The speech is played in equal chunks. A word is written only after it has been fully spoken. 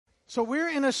So we're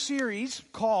in a series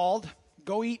called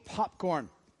Go Eat Popcorn.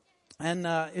 And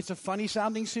it's a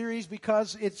funny-sounding series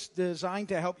because it's designed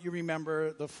to help you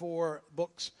remember the 4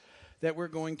 books that we're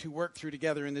going to work through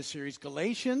together in this series: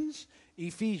 Galatians,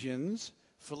 Ephesians,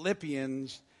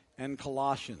 Philippians, and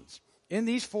Colossians. In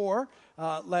these 4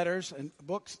 letters and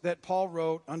books that Paul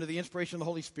wrote under the inspiration of the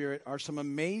Holy Spirit are some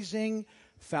amazing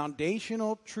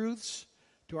foundational truths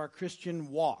to our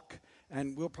Christian walk.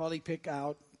 And we'll probably pick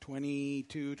out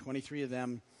 22, 23 of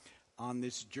them on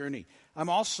this journey. I'm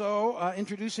also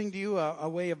introducing to you a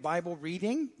way of Bible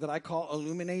reading that I call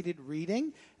illuminated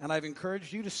reading. And I've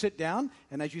encouraged you to sit down.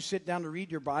 And as you sit down to read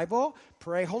your Bible,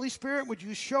 pray, Holy Spirit, would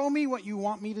you show me what you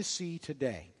want me to see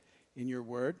today in your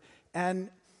word? And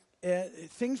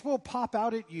things will pop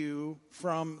out at you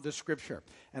from the Scripture.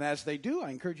 And as they do,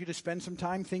 I encourage you to spend some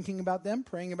time thinking about them,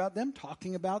 praying about them,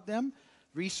 talking about them,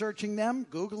 researching them,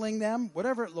 Googling them,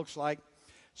 whatever it looks like,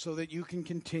 so that you can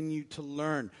continue to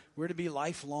learn. We're to be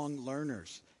lifelong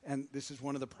learners, and this is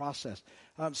one of the process.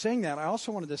 Saying that, I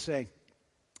also wanted to say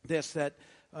this, that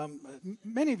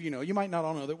many of you know, you might not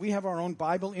all know, that we have our own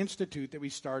Bible Institute that we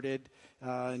started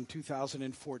in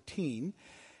 2014.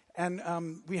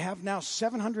 And we have now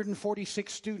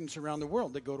 746 students around the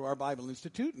world that go to our Bible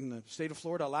Institute, and the state of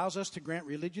Florida allows us to grant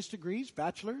religious degrees,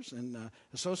 bachelor's and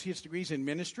associate's degrees in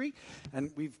ministry,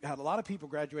 and we've had a lot of people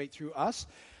graduate through us.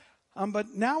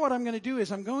 But now what I'm going to do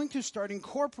is I'm going to start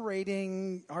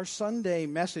incorporating our Sunday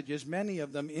messages, many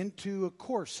of them, into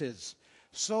courses,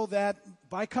 so that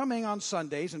by coming on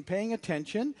Sundays and paying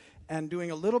attention and doing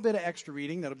a little bit of extra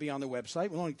reading that'll be on the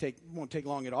website, won't take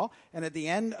long at all, and at the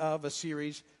end of a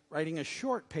series, writing a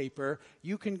short paper,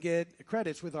 you can get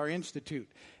credits with our institute.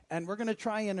 And we're going to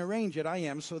try and arrange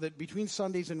it, so that between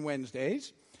Sundays and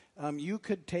Wednesdays, you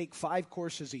could take 5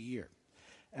 courses a year.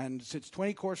 And it's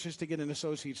 20 courses to get an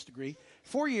associate's degree.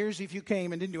 4 years, if you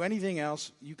came and didn't do anything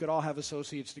else, you could all have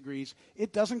associate's degrees.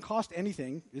 It doesn't cost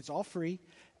anything. It's all free.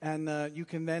 And you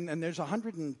can then, and there's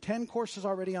 110 courses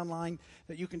already online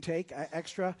that you can take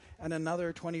extra, and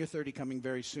another 20 or 30 coming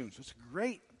very soon. So it's a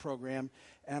great program,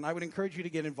 and I would encourage you to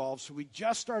get involved. So we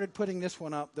just started putting this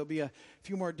one up. There'll be a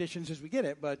few more additions as we get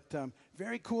it, but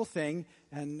very cool thing.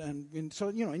 And so,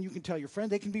 you know, and you can tell your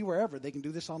friend, they can be wherever. They can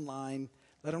do this online.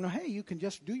 Let them know, hey, you can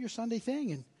just do your Sunday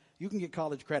thing, and you can get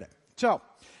college credit. So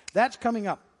that's coming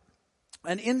up.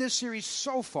 And in this series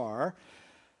so far,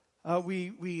 we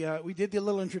did the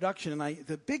little introduction, and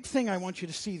the big thing I want you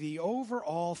to see, the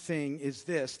overall thing is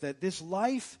this, that this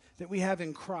life that we have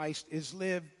in Christ is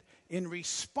lived in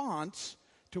response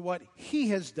to what He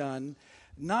has done,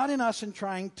 not in us in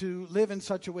trying to live in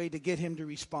such a way to get Him to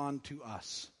respond to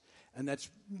us. And that's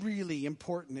really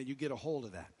important that you get a hold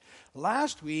of that.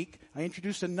 Last week, I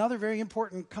introduced another very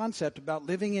important concept about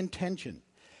living in tension,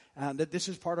 that this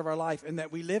is part of our life, and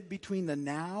that we live between the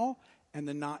now and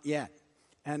the not yet.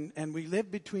 And we live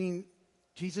between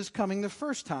Jesus coming the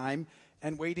first time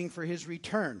and waiting for His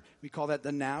return. We call that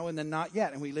the now and the not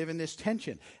yet, and we live in this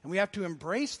tension. And we have to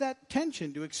embrace that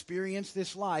tension to experience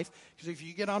this life, because if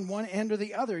you get on one end or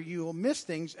the other, you will miss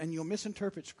things and you'll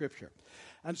misinterpret Scripture.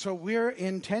 And so we're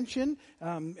in tension,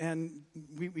 and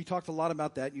we talked a lot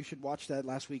about that. You should watch that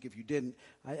last week if you didn't.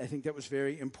 I think that was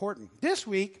very important. This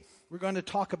week, we're going to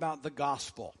talk about the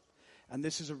gospel. And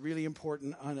this is a really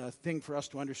important thing for us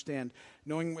to understand,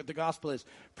 knowing what the gospel is.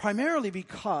 Primarily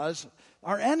because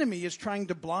our enemy is trying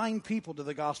to blind people to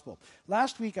the gospel.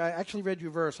 Last week, I actually read you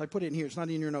a verse. I put it in here. It's not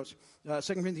in your notes. 2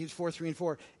 Corinthians 4, 3 and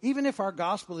 4. Even if our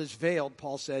gospel is veiled,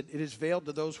 Paul said, it is veiled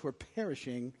to those who are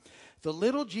perishing. The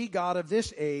little g God of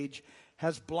this age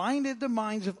has blinded the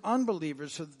minds of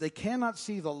unbelievers so that they cannot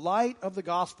see the light of the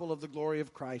gospel of the glory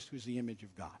of Christ, who is the image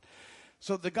of God.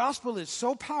 So the gospel is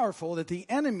so powerful that the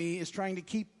enemy is trying to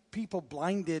keep people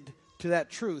blinded to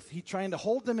that truth. He's trying to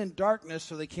hold them in darkness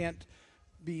so they can't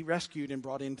be rescued and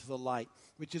brought into the light,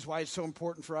 which is why it's so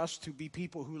important for us to be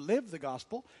people who live the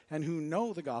gospel and who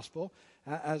know the gospel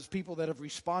as people that have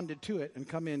responded to it and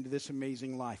come into this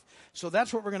amazing life. So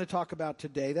that's what we're going to talk about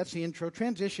today. That's the intro.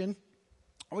 Transition.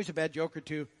 Always a bad joke or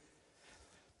two.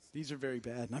 These are very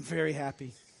bad, and I'm very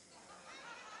happy.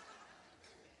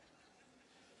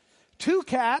 2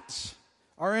 cats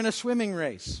are in a swimming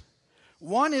race.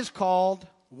 One is called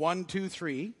 1, 2,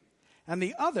 3, and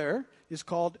the other is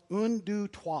called 1, 2,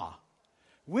 3.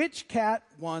 Which cat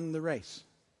won the race?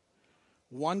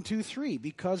 1, 2, 3,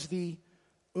 because the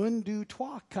 1, 2, 3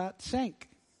 cat sank.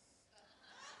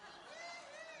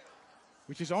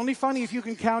 Which is only funny if you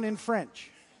can count in French.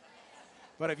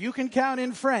 But if you can count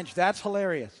in French, that's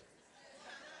hilarious.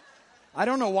 I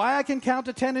don't know why I can count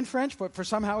to 10 in French, but for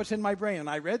somehow it's in my brain. And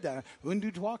I read that. 1,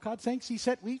 2, 3, 4, 5, 6,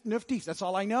 7, 8, 9, 10. That's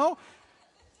all I know.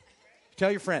 Tell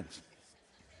your friends.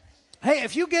 Hey,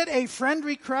 if you get a friend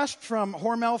request from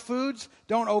Hormel Foods,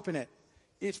 don't open it.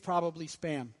 It's probably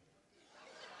spam.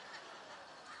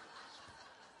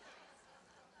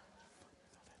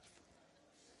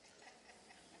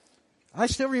 I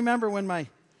still remember what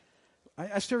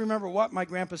my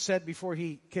grandpa said before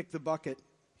he kicked the bucket.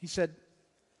 He said,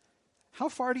 "How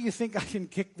far do you think I can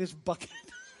kick this bucket?"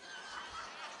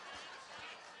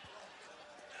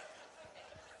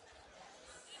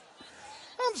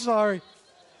 I'm sorry.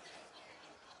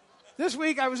 This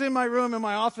week I was in my room in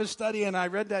my office study and I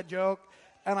read that joke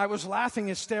and I was laughing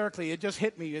hysterically. It just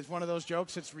hit me. It's one of those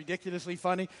jokes that's ridiculously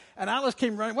funny. And Alice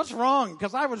came running. "What's wrong?"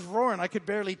 Because I was roaring. I could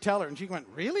barely tell her. And she went,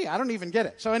 "Really? I don't even get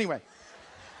it." So anyway,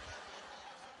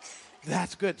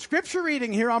 that's good. Scripture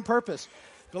reading here on purpose.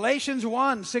 Galatians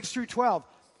 1, 6 through 12.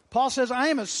 Paul says, "I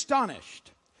am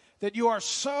astonished that you are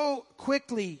so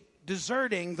quickly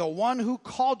deserting the one who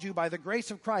called you by the grace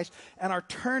of Christ and are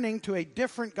turning to a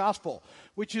different gospel,"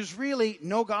 which is really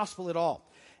no gospel at all.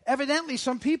 Evidently,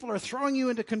 some people are throwing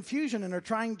you into confusion and are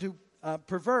trying to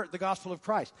pervert the gospel of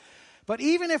Christ. But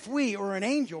even if we or an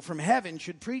angel from heaven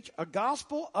should preach a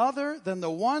gospel other than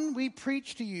the one we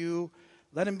preach to you,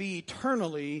 let him be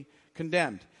eternally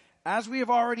condemned. As we have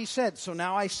already said, so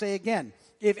now I say again,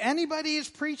 if anybody is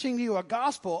preaching to you a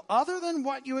gospel other than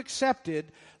what you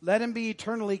accepted, let him be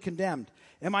eternally condemned.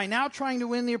 Am I now trying to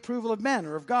win the approval of men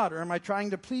or of God, or am I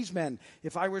trying to please men?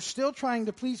 If I were still trying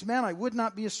to please men, I would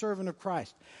not be a servant of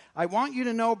Christ. I want you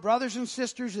to know, brothers and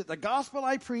sisters, that the gospel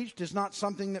I preached is not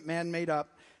something that man made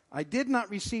up. I did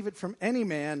not receive it from any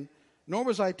man, nor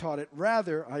was I taught it.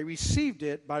 Rather, I received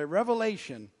it by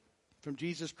revelation from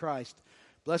Jesus Christ.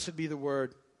 Blessed be the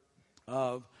word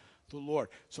of the Lord.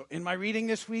 So in my reading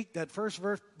this week, that first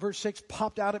verse 6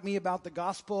 popped out at me about the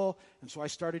gospel, and so I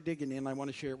started digging in. I want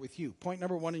to share it with you. Point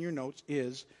number 1 in your notes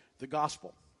is the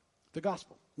gospel. The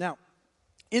gospel. Now,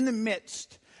 in the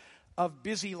midst of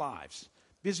busy lives,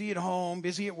 busy at home,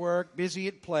 busy at work, busy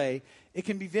at play, it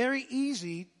can be very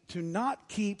easy to not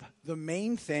keep the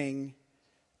main thing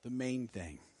the main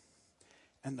thing.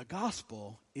 And the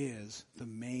gospel is the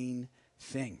main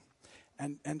thing.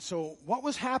 And so what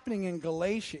was happening in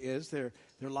Galatia is their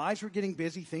lives were getting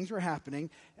busy, things were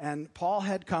happening, and Paul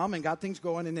had come and got things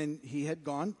going, and then he had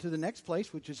gone to the next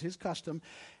place, which is his custom,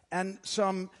 and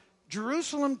some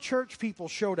Jerusalem church people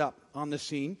showed up on the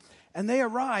scene, and they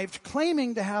arrived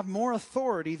claiming to have more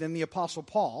authority than the Apostle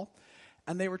Paul,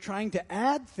 and they were trying to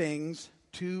add things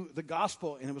to the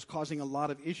gospel, and it was causing a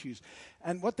lot of issues.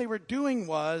 And what they were doing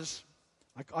was,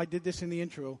 I did this in the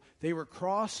intro, they were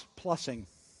cross-plussing.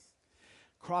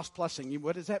 Cross-plussing.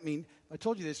 What does that mean? I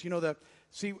told you this.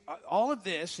 All of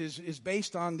this is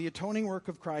based on the atoning work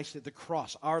of Christ at the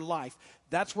cross, our life.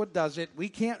 That's what does it. We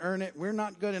can't earn it. We're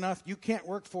not good enough. You can't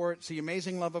work for it. It's the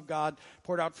amazing love of God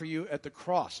poured out for you at the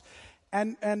cross.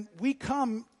 And we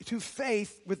come to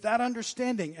faith with that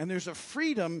understanding, and there's a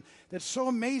freedom that's so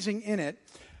amazing in it.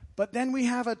 But then we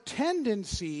have a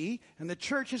tendency, and the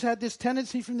church has had this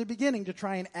tendency from the beginning to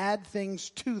try and add things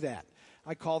to that.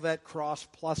 I call that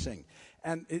cross-plussing.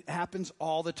 And it happens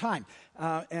all the time.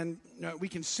 And we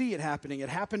can see it happening. It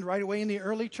happened right away in the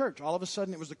early church. All of a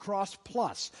sudden, it was the cross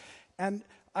plus. And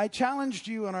I challenged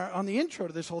you on the intro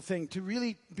to this whole thing to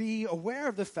really be aware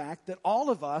of the fact that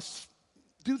all of us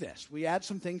do this. We add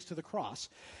some things to the cross.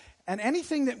 And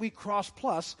anything that we cross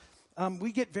plus,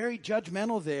 we get very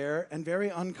judgmental there and very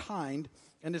unkind,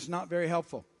 and it's not very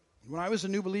helpful. When I was a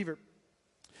new believer,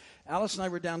 Alice and I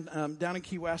were down in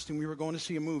Key West, and we were going to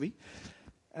see a movie.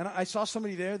 And I saw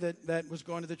somebody there that was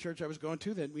going to the church I was going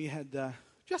to that we had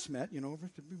just met, we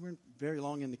weren't very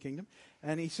long in the kingdom.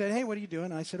 And he said, "Hey, what are you doing?"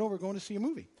 And I said, "Oh, we're going to see a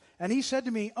movie." And he said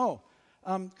to me,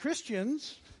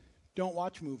 "Christians don't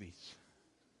watch movies."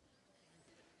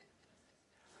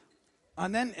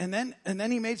 And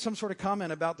then he made some sort of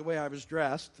comment about the way I was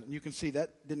dressed. And you can see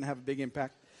that didn't have a big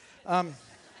impact.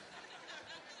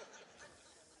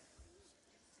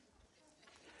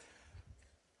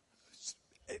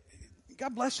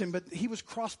 God bless him, but he was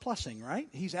cross-plussing, right?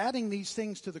 He's adding these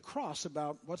things to the cross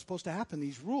about what's supposed to happen,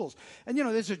 these rules. And,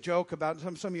 there's a joke about,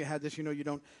 some of you had this, you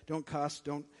don't cuss,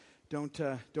 don't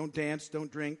dance,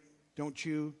 don't drink, don't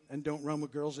chew, and don't run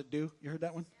with girls that do. You heard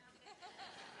that one?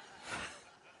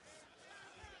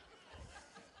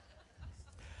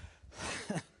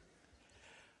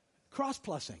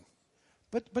 Cross-plussing.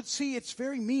 But see, it's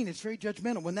very mean. It's very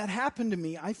judgmental. When that happened to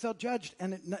me, I felt judged,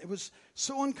 and it was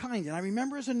so unkind. And I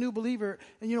remember as a new believer,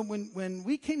 and when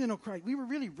we came to know Christ, we were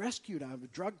really rescued out of a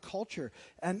drug culture,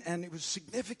 and it was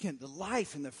significant, the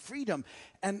life and the freedom.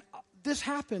 And this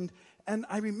happened, and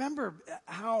I remember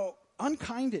how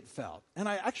unkind it felt. And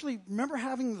I actually remember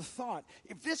having the thought,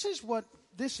 if this is what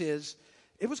this is,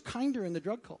 it was kinder in the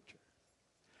drug culture.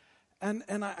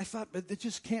 And I thought, but it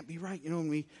just can't be right, and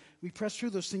we press through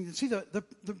those things. And see,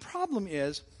 the problem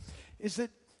is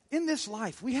that in this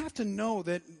life, we have to know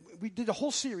that we did a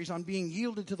whole series on being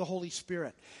yielded to the Holy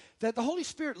Spirit. That the Holy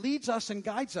Spirit leads us and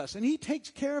guides us, and He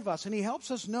takes care of us, and He helps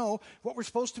us know what we're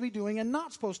supposed to be doing and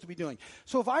not supposed to be doing.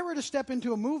 So if I were to step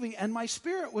into a movie and my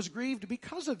spirit was grieved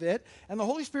because of it, and the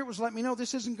Holy Spirit was letting me know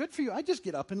this isn't good for you, I'd just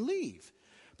get up and leave.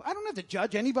 But I don't have to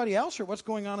judge anybody else or what's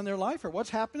going on in their life or what's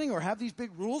happening or have these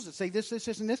big rules that say this,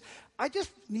 and this. I just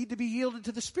need to be yielded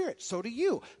to the Spirit. So do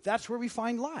you. That's where we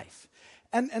find life.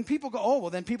 And people go, oh, well,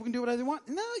 then people can do whatever they want.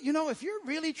 No, if you're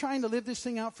really trying to live this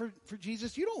thing out for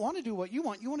Jesus, you don't want to do what you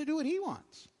want. You want to do what He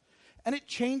wants. And it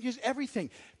changes everything.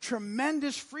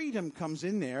 Tremendous freedom comes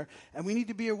in there, and we need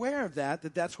to be aware of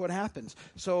that's what happens.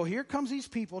 So here comes these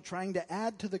people trying to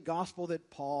add to the gospel that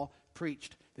Paul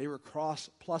preached. They were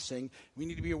cross-plussing. We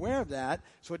need to be aware of that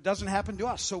so it doesn't happen to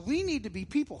us. So we need to be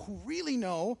people who really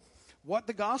know what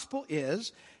the gospel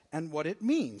is and what it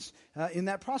means in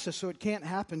that process, so it can't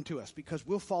happen to us because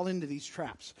we'll fall into these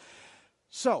traps.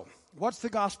 So, what's the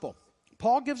gospel?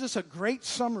 Paul gives us a great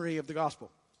summary of the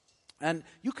gospel. And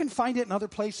you can find it in other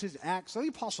places, Acts. The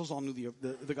apostles all knew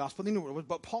the gospel. They knew what it was.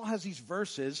 But Paul has these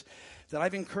verses that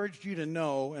I've encouraged you to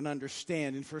know and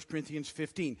understand in 1 Corinthians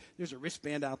 15. There's a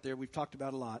wristband out there we've talked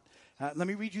about a lot. Let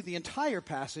me read you the entire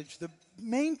passage. The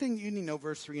main thing you need to know,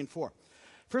 verse 3 and 4.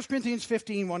 1 Corinthians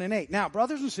 15, 1 and 8. Now,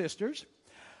 brothers and sisters,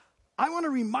 I want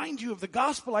to remind you of the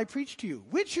gospel I preached to you,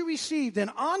 which you received and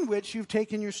on which you've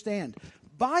taken your stand.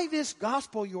 By this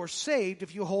gospel you're saved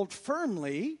if you hold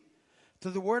firmly to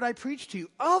the word I preached to you.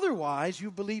 Otherwise, you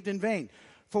believed in vain.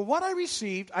 For what I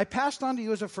received, I passed on to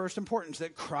you as of first importance,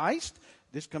 that Christ,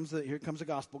 here comes the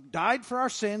gospel, died for our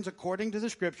sins according to the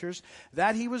Scriptures,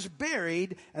 that He was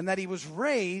buried, and that He was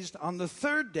raised on the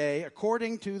third day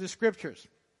according to the Scriptures.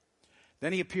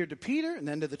 Then He appeared to Peter, and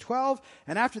then to the 12,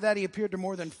 and after that He appeared to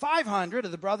more than 500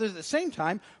 of the brothers at the same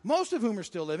time, most of whom are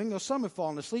still living, though some have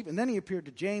fallen asleep. And then He appeared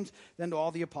to James, then to all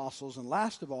the apostles, and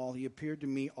last of all He appeared to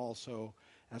me also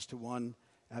as to one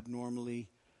abnormally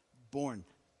born.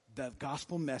 The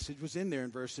gospel message was in there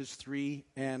in verses 3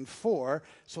 and 4.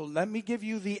 So let me give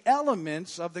you the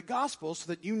elements of the gospel so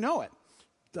that you know it.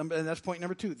 And that's point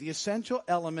number 2, the essential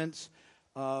elements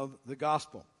of the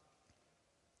gospel.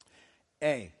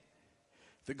 A,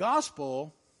 the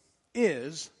gospel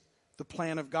is the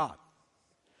plan of God.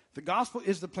 The gospel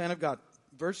is the plan of God.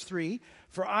 Verse 3,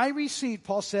 for I received,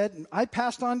 Paul said, I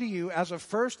passed on to you as of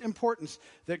first importance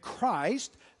that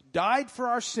Christ died for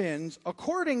our sins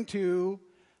according to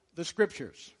the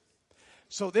Scriptures.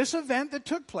 So this event that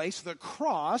took place, the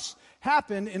cross,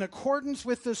 happened in accordance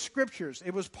with the Scriptures.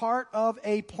 It was part of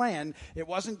a plan. It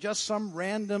wasn't just some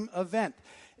random event.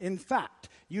 In fact,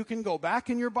 you can go back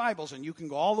in your Bibles and you can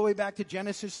go all the way back to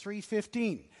Genesis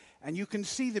 3:15. And you can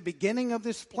see the beginning of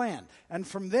this plan. And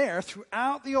from there,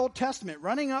 throughout the Old Testament,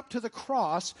 running up to the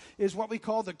cross is what we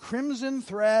call the crimson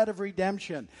thread of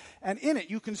redemption. And in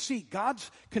it, you can see God's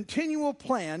continual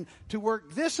plan to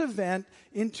work this event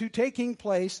into taking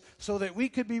place so that we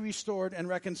could be restored and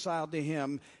reconciled to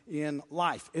Him in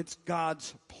life. It's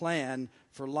God's plan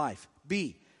for life.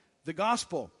 B, the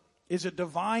gospel is a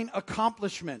divine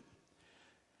accomplishment.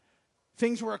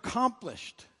 Things were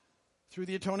accomplished through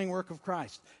the atoning work of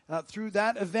Christ. Through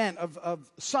that event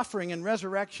of suffering and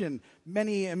resurrection,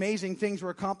 many amazing things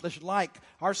were accomplished, like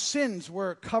our sins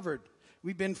were covered.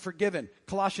 We've been forgiven.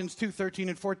 Colossians 2:13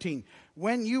 and 14.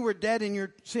 When you were dead in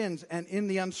your sins and in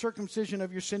the uncircumcision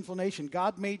of your sinful nation,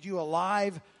 God made you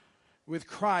alive with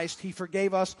Christ. He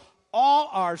forgave us all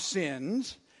our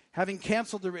sins, having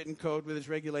canceled the written code with its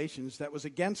regulations that was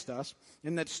against us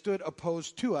and that stood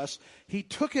opposed to us. He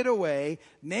took it away,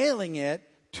 nailing it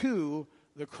to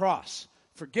the cross.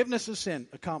 Forgiveness of sin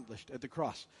accomplished at the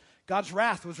cross. God's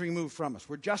wrath was removed from us.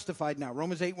 We're justified now.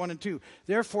 Romans 8:1 and 2.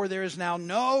 Therefore, there is now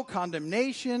no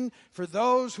condemnation for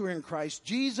those who are in Christ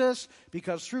Jesus,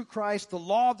 because through Christ, the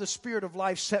law of the Spirit of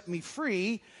life set me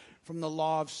free from the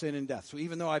law of sin and death. So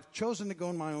even though I've chosen to go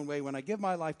in my own way, when I give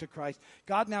my life to Christ,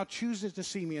 God now chooses to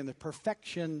see me in the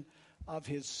perfection of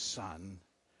His Son,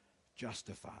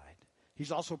 justified.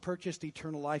 He's also purchased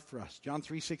eternal life for us. John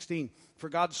 3:16. For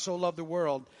God so loved the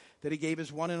world that He gave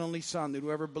His one and only Son, that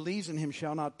whoever believes in Him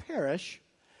shall not perish,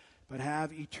 but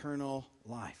have eternal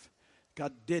life.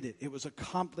 God did it. It was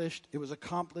accomplished. It was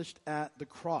accomplished at the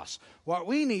cross. What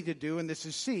we need to do, and this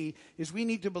is C, is we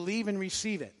need to believe and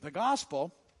receive it. The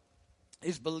gospel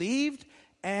is believed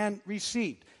and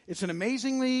received. It's an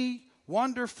amazingly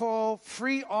wonderful,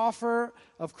 free offer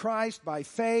of Christ by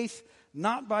faith,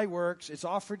 not by works. It's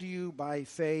offered to you by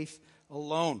faith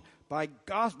alone. By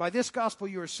this gospel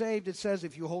you are saved, it says,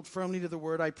 if you hold firmly to the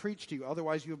word I preach to you.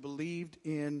 Otherwise you have believed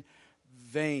in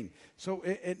vain. So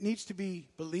it needs to be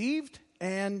believed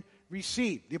and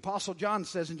received. The Apostle John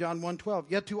says in John 1:12,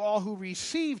 yet to all who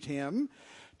received him,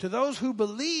 to those who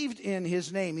believed in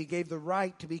his name, he gave the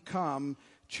right to become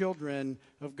children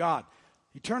of God.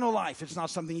 Eternal life, it's not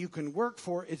something you can work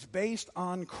for. It's based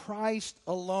on Christ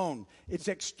alone. It's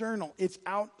external. It's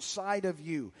outside of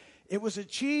you. It was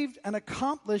achieved and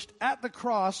accomplished at the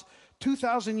cross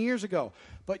 2,000 years ago.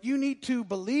 But you need to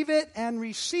believe it and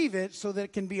receive it so that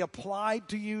it can be applied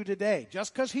to you today.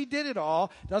 Just because he did it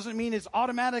all doesn't mean it's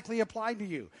automatically applied to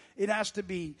you. It has to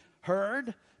be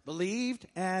heard, believed,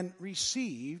 and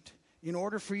received in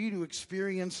order for you to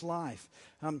experience life.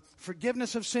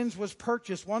 Forgiveness of sins was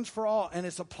purchased once for all, and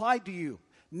it's applied to you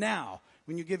now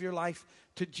when you give your life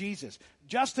to Jesus.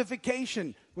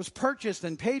 Justification was purchased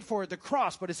and paid for at the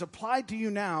cross, but it's applied to you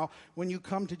now when you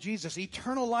come to Jesus.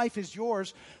 Eternal life is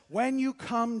yours when you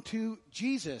come to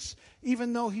Jesus.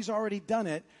 Even though he's already done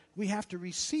it, we have to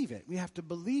receive it. We have to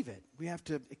believe it. We have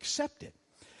to accept it.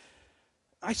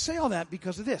 I say all that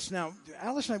because of this. Now,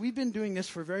 Alice and I, we've been doing this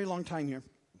for a very long time here.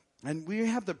 And we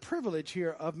have the privilege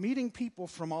here of meeting people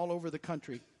from all over the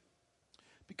country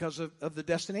because of the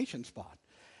destination spot.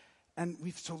 And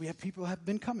we have people who have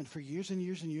been coming for years and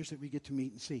years and years that we get to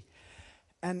meet and see.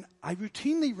 And I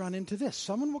routinely run into this.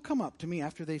 Someone will come up to me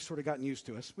after they've sort of gotten used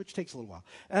to us, which takes a little while.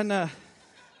 And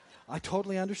I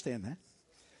totally understand that.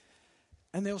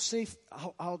 And they'll say,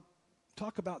 I'll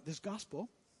talk about this gospel.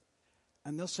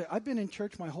 And they'll say, I've been in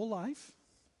church my whole life.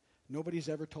 Nobody's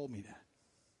ever told me that.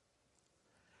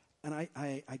 And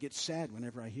I get sad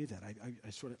whenever I hear that.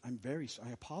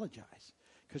 I apologize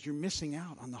because you're missing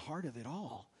out on the heart of it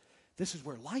all. This is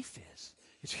where life is.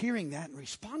 It's hearing that and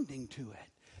responding to it.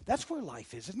 That's where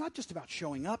life is. It's not just about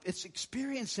showing up. It's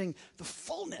experiencing the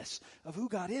fullness of who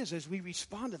God is as we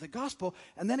respond to the gospel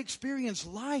and then experience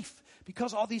life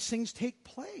because all these things take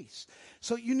place.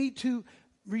 So you need to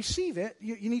receive it.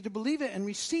 You need to believe it and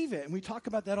receive it. And we talk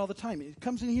about that all the time. It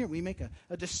comes in here. We make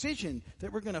a decision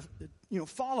that we're going to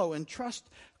follow and trust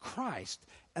Christ.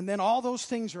 And then all those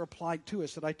things are applied to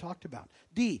us that I talked about.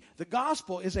 D, the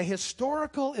gospel is a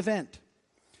historical event.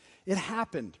 It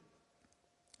happened.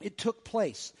 It took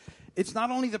place. It's not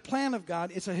only the plan of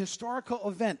God, it's a historical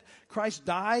event. Christ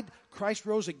died. Christ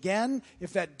rose again.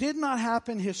 If that did not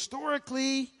happen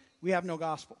historically, we have no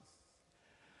gospel.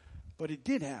 But it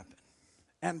did happen.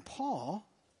 And Paul,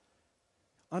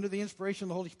 under the inspiration of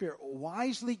the Holy Spirit,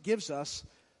 wisely gives us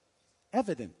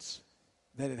evidence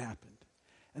that it happened.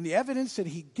 And the evidence that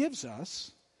he gives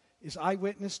us is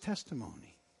eyewitness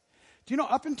testimony. Do you know,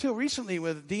 up until recently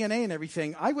with DNA and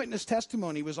everything, eyewitness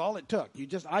testimony was all it took.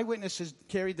 Eyewitnesses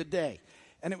carried the day.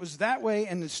 And it was that way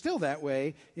and it's still that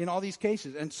way in all these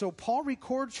cases. And so Paul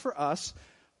records for us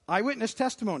eyewitness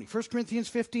testimony, 1 Corinthians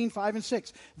 15, 5 and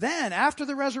 6. Then, after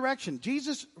the resurrection,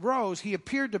 Jesus rose, he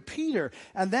appeared to Peter,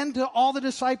 and then to all the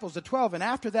disciples, the 12. And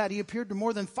after that, he appeared to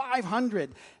more than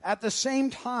 500 at the same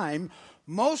time,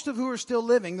 most of who are still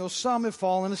living, though some have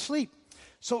fallen asleep.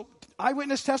 So,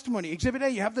 eyewitness testimony. Exhibit A,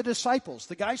 you have the disciples,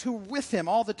 the guys who were with him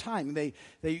all the time. They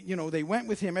went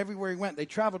with him everywhere he went. They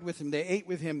traveled with him. They ate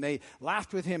with him. They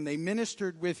laughed with him. They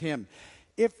ministered with him.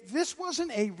 If this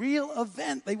wasn't a real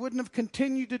event, they wouldn't have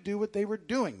continued to do what they were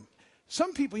doing.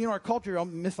 Some people, our culture will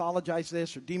mythologize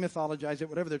this or demythologize it,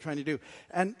 whatever they're trying to do,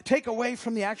 and take away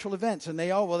from the actual events. And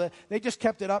they just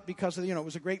kept it up because of, it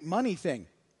was a great money thing.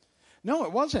 No,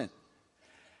 it wasn't.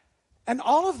 And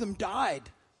all of them died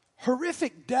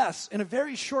horrific deaths in a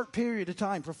very short period of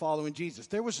time for following Jesus.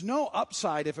 There was no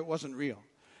upside if it wasn't real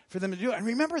for them to do it. And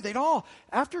remember,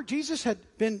 after Jesus had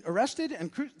been arrested,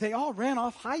 they all ran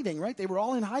off hiding, right? They were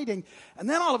all in hiding. And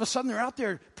then all of a sudden, they're out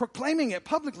there proclaiming it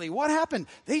publicly. What happened?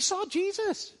 They saw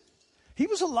Jesus. He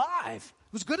was alive.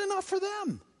 It was good enough for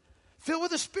them. Filled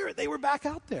with the Spirit, they were back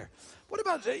out there. What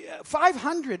about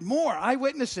 500 more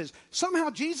eyewitnesses? Somehow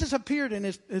Jesus appeared in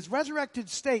his resurrected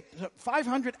state,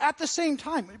 500 at the same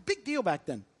time. Big deal back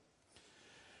then.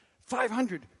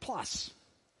 500 plus.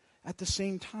 At the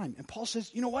same time. And Paul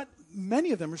says, you know what?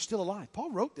 Many of them are still alive.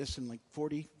 Paul wrote this in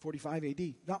 40, 45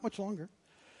 AD. Not much longer.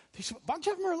 He said, a bunch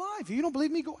of them are alive. If you don't believe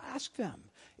me, go ask them.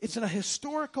 It's a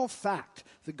historical fact.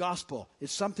 The gospel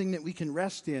is something that we can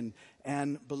rest in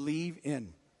and believe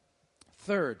in.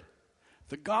 Third,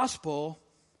 the gospel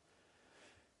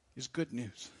is good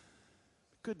news.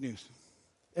 Good news.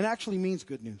 It actually means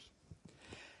good news.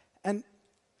 And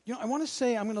I want to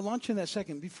say, I'm going to launch in that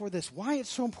second before this, why it's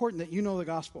so important that you know the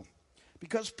gospel.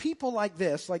 Because people like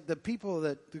this, like the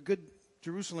good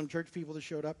Jerusalem church people that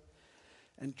showed up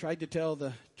and tried to tell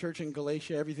the church in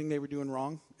Galatia everything they were doing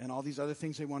wrong and all these other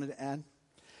things they wanted to add,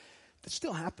 that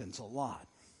still happens a lot.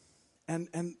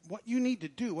 And what you need to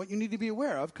do, what you need to be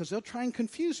aware of, because they'll try and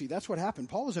confuse you. That's what happened.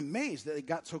 Paul was amazed that they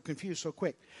got so confused so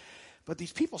quick. But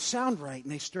these people sound right,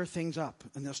 and they stir things up,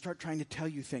 and they'll start trying to tell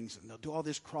you things, and they'll do all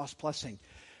this cross-plussing.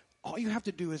 All you have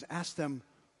to do is ask them,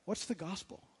 what's the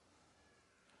gospel?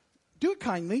 Do it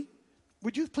kindly.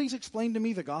 Would you please explain to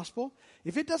me the gospel?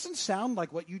 If it doesn't sound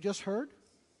like what you just heard,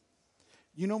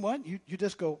 you know what? You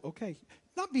just go, okay.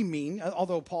 Not be mean,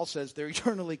 although Paul says they're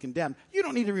eternally condemned. You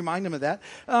don't need to remind them of that.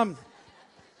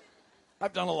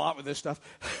 I've done a lot with this stuff.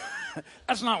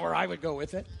 That's not where I would go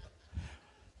with it.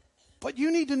 But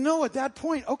you need to know at that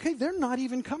point, okay, they're not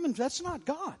even coming. That's not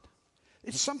God.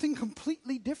 It's something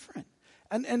completely different.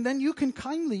 And then you can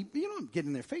kindly, you don't get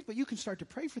in their face, but you can start to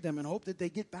pray for them and hope that they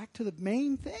get back to the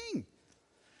main thing,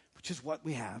 which is what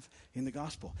we have in the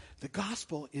gospel. The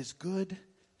gospel is good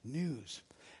news.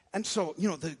 And so,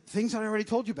 the things that I already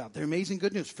told you about, they're amazing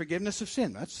good news. Forgiveness of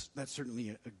sin, that's certainly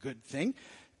a good thing.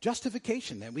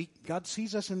 Justification, that God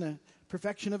sees us in the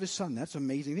perfection of his Son. That's an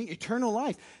amazing thing. Eternal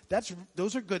life,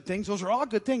 those are good things. Those are all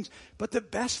good things. But the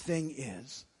best thing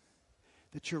is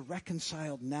that you're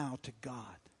reconciled now to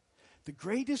God. The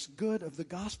greatest good of the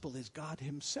gospel is God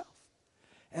himself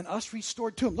and us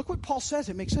restored to him. Look what Paul says.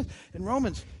 It makes sense. In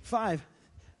Romans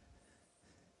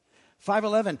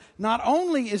 5:11, not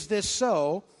only is this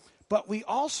so, but we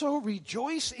also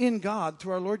rejoice in God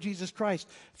through our Lord Jesus Christ,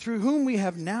 through whom we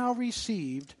have now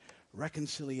received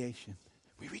reconciliation.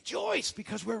 We rejoice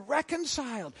because we're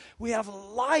reconciled. We have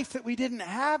life that we didn't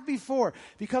have before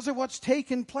because of what's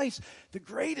taken place. The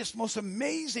greatest, most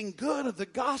amazing good of the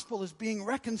gospel is being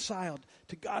reconciled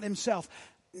to God himself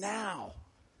now.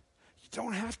 You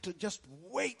don't have to just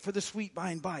wait for the sweet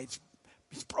by and by.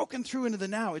 It's broken through into the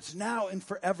now. It's now and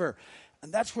forever.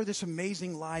 And that's where this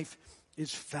amazing life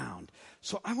is found.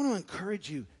 So I want to encourage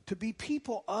you to be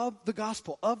people of the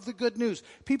gospel, of the good news,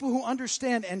 people who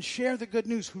understand and share the good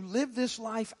news, who live this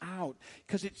life out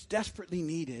because it's desperately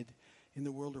needed in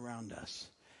the world around us.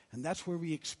 And that's where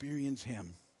we experience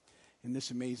him in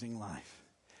this amazing life.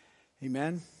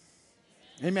 Amen?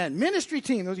 Amen. Ministry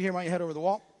team, those of you here might head over the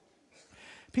wall.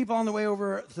 People on the way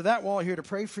over to that wall are here to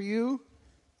pray for you.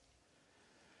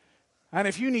 And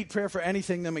if you need prayer for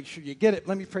anything, then make sure you get it.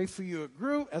 Let me pray for you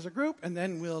as a group, and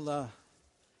then we'll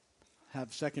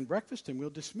have second breakfast, and we'll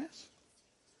dismiss.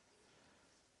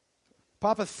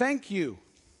 Papa, thank you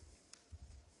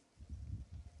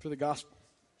for the gospel,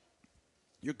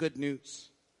 your good news,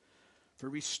 for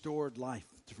restored life,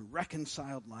 for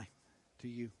reconciled life to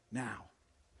you now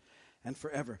and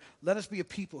forever. Let us be a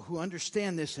people who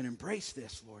understand this and embrace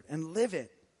this, Lord, and live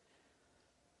it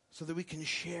so that we can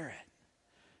share it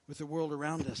with the world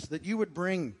around us, that you would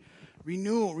bring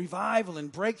renewal, revival,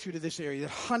 and breakthrough to this area, that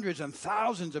hundreds and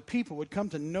thousands of people would come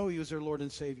to know you as their Lord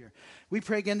and Savior. We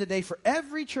pray again today for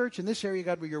every church in this area,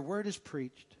 God, where your word is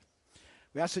preached.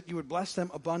 We ask that you would bless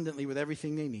them abundantly with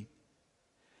everything they need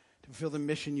to fulfill the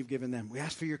mission you've given them. We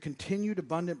ask for your continued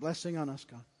abundant blessing on us,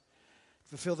 God, to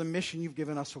fulfill the mission you've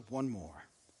given us of one more.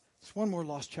 Just one more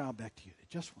lost child back to you.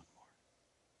 Just one more.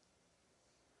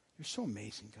 You're so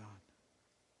amazing, God.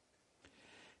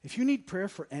 If you need prayer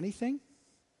for anything,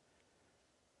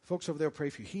 folks over there will pray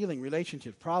for you. Healing,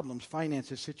 relationships, problems,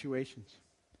 finances, situations.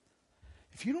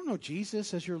 If you don't know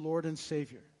Jesus as your Lord and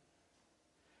Savior,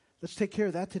 let's take care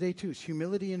of that today too. It's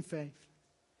humility and faith.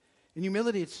 In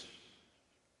humility, it's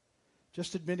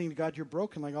just admitting to God you're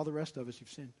broken like all the rest of us,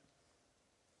 you've sinned.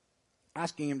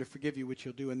 Asking him to forgive you, which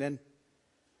he'll do. And then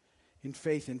in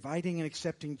faith, inviting and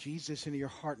accepting Jesus into your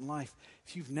heart and life.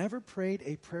 If you've never prayed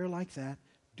a prayer like that,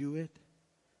 do it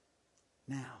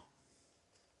now.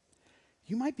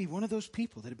 You might be one of those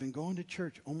people that have been going to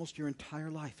church almost your entire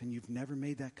life and you've never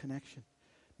made that connection.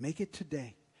 Make it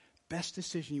today. Best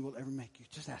decision you will ever make. You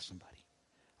just ask somebody.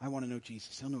 I want to know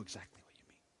Jesus. He'll know exactly what you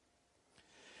mean.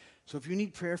 So if you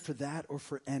need prayer for that or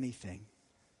for anything,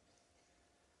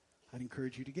 I'd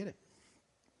encourage you to get it.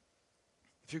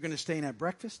 If you're going to stay and have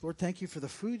breakfast, Lord, thank you for the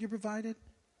food you provided.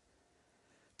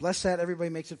 Bless that.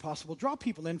 Everybody makes it possible. Draw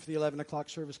people in for the 11 o'clock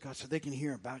service, God, so they can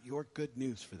hear about your good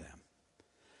news for them.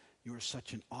 You are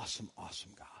such an awesome,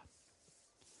 awesome God.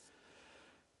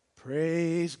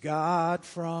 Praise God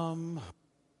from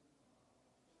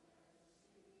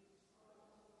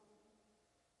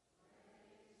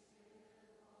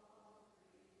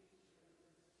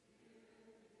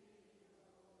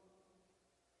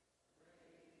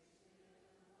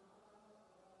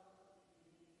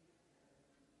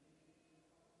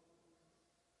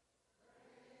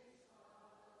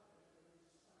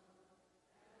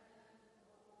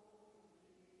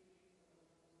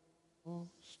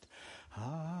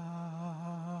Amen.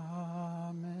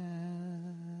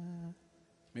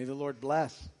 May the Lord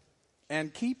bless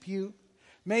and keep you.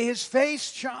 May his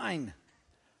face shine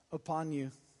upon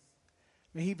you.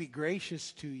 May he be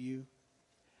gracious to you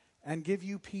and give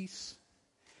you peace.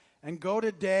 And go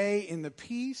today in the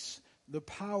peace, the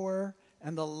power,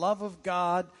 and the love of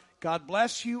God. God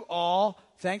bless you all.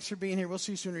 Thanks for being here. We'll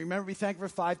see you soon. Remember, be thankful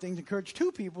for 5 things. Encourage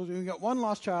 2 people. We got 1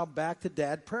 lost child back to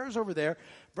dad. Prayer's over there.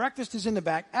 Breakfast is in the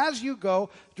back. As you go,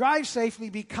 drive safely.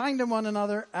 Be kind to one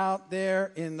another out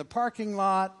there in the parking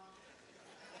lot.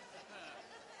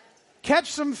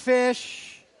 Catch some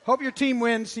fish. Hope your team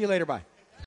wins. See you later. Bye.